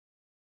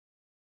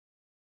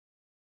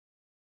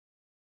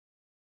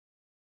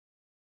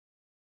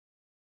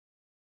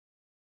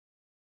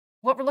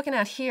What we're looking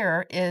at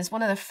here is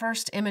one of the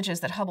first images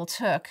that Hubble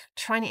took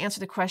trying to answer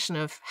the question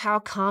of how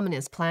common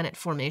is planet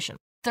formation.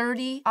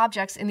 30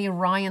 objects in the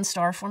Orion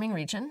star-forming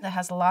region that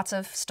has lots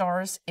of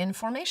stars in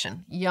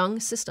formation, young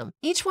system.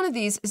 Each one of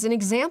these is an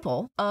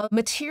example of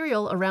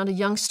material around a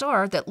young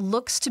star that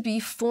looks to be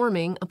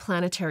forming a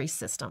planetary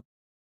system.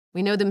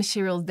 We know the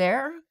material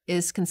there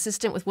is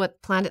consistent with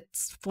what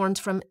planets formed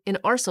from in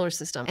our solar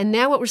system. And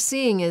now what we're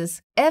seeing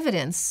is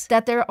evidence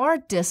that there are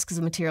disks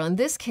of material. In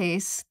this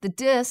case, the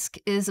disk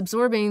is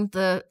absorbing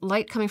the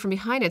light coming from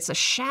behind it. It's a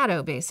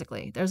shadow,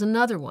 basically. There's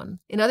another one.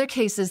 In other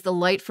cases, the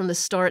light from the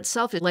star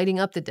itself is lighting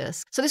up the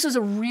disk. So this was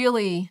a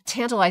really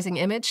tantalizing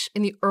image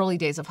in the early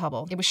days of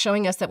Hubble. It was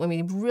showing us that when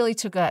we really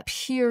took a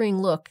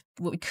peering look,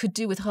 what we could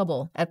do with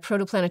Hubble at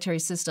protoplanetary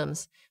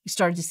systems, we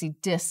started to see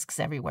disks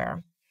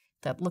everywhere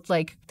that looked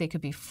like they could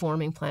be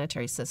forming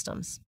planetary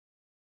systems.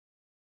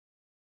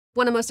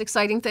 One of the most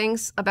exciting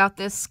things about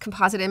this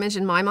composite image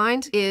in my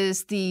mind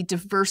is the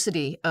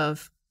diversity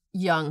of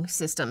young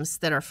systems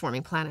that are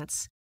forming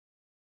planets.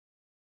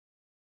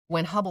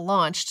 When Hubble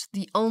launched,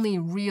 the only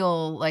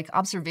real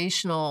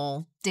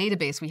observational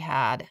database we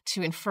had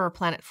to infer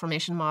planet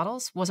formation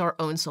models was our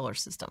own solar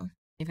system.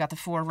 You've got the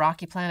 4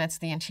 rocky planets,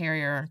 the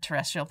interior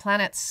terrestrial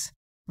planets,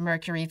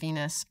 Mercury,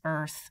 Venus,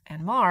 Earth,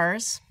 and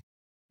Mars.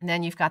 And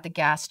then you've got the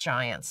gas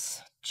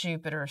giants,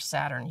 Jupiter,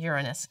 Saturn,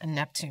 Uranus, and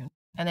Neptune.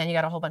 And then you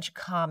got a whole bunch of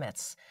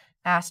comets,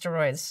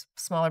 asteroids,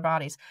 smaller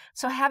bodies.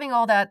 So having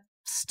all that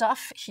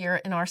stuff here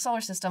in our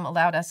solar system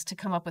allowed us to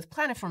come up with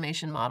planet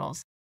formation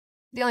models.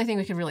 The only thing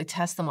we could really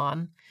test them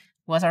on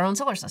was our own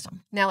solar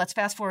system. Now let's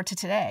fast forward to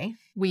today.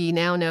 We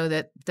now know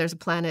that there's a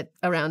planet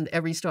around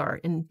every star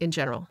in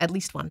general, at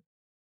least one.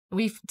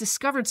 We've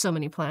discovered so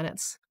many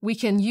planets. We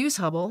can use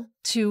Hubble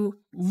to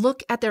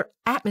look at their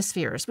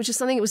atmospheres, which is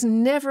something it was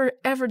never,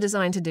 ever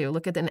designed to do,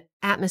 look at an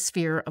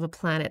atmosphere of a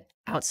planet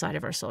outside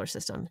of our solar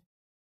system.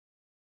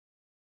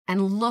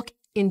 And look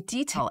in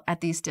detail at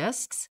these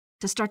disks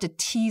to start to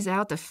tease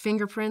out the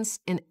fingerprints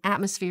in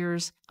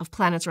atmospheres of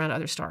planets around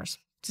other stars.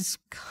 Just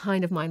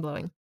kind of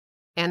mind-blowing.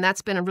 And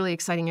that's been a really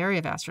exciting area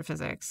of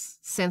astrophysics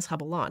since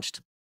Hubble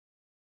launched.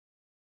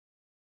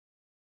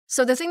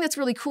 So the thing that's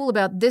really cool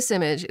about this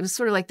image, it was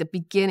sort of like the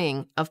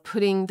beginning of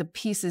putting the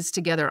pieces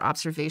together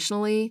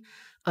observationally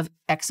of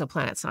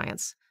exoplanet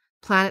science,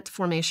 planet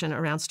formation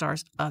around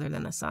stars other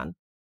than the sun.